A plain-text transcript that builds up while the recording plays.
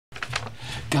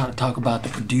got to talk about the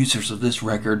producers of this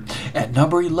record. At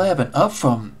number 11, up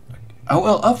from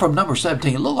number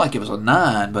 17. It looked like it was a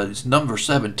 9, but it's number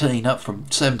 17, up from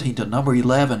 17 to number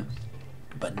 11.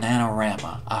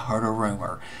 Bananarama, I Heard a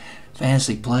Rumor.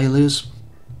 Fantasy playlist,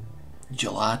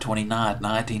 July 29th,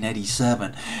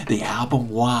 1987. The album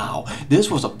Wow. This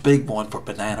was a big one for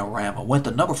Bananarama. Went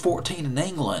to number 14 in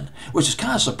England, which is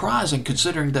kind of surprising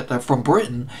considering that they're from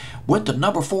Britain. Went to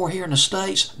number 4 here in the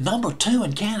States, number 2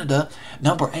 in Canada,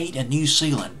 number 8 in New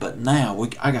Zealand. But now,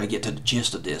 I got to get to the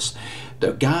gist of this.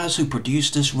 The guys who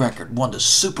produced this record, one of the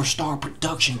superstar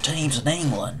production teams in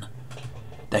England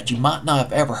that you might not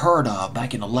have ever heard of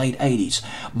back in the late 80s.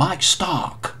 Mike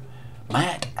Stock,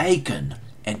 Matt Aiken,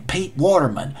 and Pete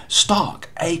Waterman. Stock,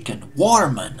 Aiken,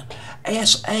 Waterman.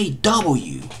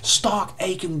 S-A-W. Stock,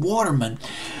 Aiken, Waterman.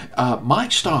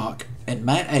 Mike Stock and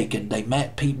Matt Aiken, they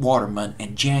met Pete Waterman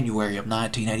in January of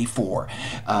 1984.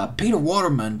 Peter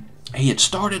Waterman, he had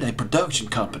started a production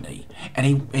company,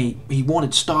 and he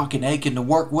wanted Stock and Aiken to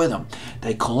work with him.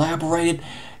 They collaborated,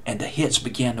 and the hits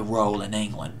began to roll in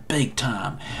England, big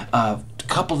time. A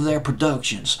couple of their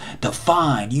productions,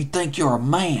 Define, You Think You're a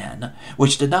Man,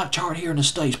 which did not chart here in the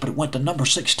States, but it went to number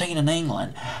 16 in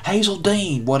England. Hazel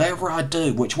Dean, Whatever I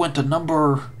Do, which went to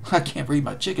number, I can't read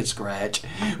my chicken scratch,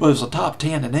 well, it was a top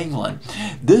 10 in England.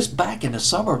 This back in the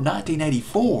summer of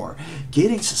 1984,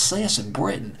 getting success in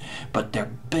Britain, but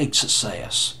their big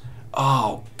success,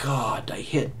 oh God, they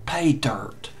hit Pay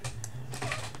Dirt.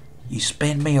 You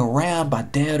Spin Me Around by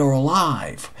Dead or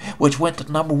Alive, which went to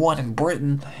number 1 in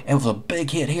Britain and was a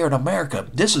big hit here in America.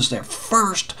 This is their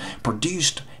first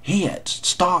produced hit.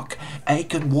 Stock,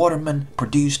 Aiken, Waterman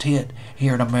produced hit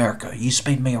here in America. You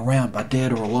Spin Me Around by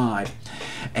Dead or Alive.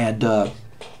 And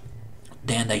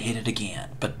then they hit it again.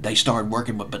 But they started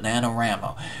working with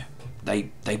Bananarama.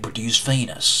 They produced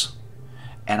Venus.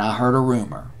 And I Heard a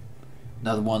Rumor.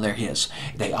 Another one of their hits.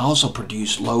 They also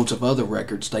produced loads of other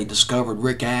records. They discovered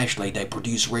Rick Ashley. They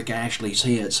produced Rick Ashley's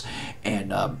hits.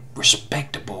 And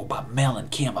Respectable by Mel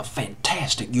and Kim, a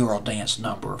fantastic Eurodance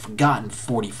number, Forgotten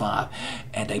 45.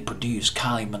 And they produced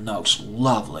Kylie Minogue's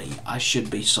Lovely, I Should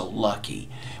Be So Lucky,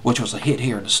 which was a hit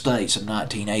here in the States in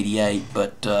 1988,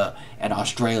 but in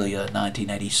Australia in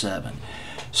 1987.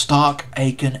 Stock,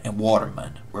 Aiken, and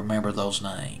Waterman. Remember those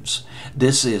names.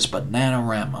 This is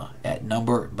Bananarama at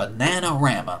number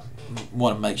Bananarama.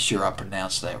 Want to make sure I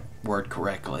pronounce that word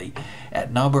correctly.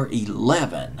 At number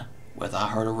 11 with I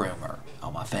Heard a Rumor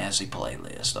on my fantasy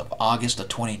playlist of August the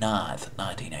 29th,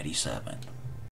 1987.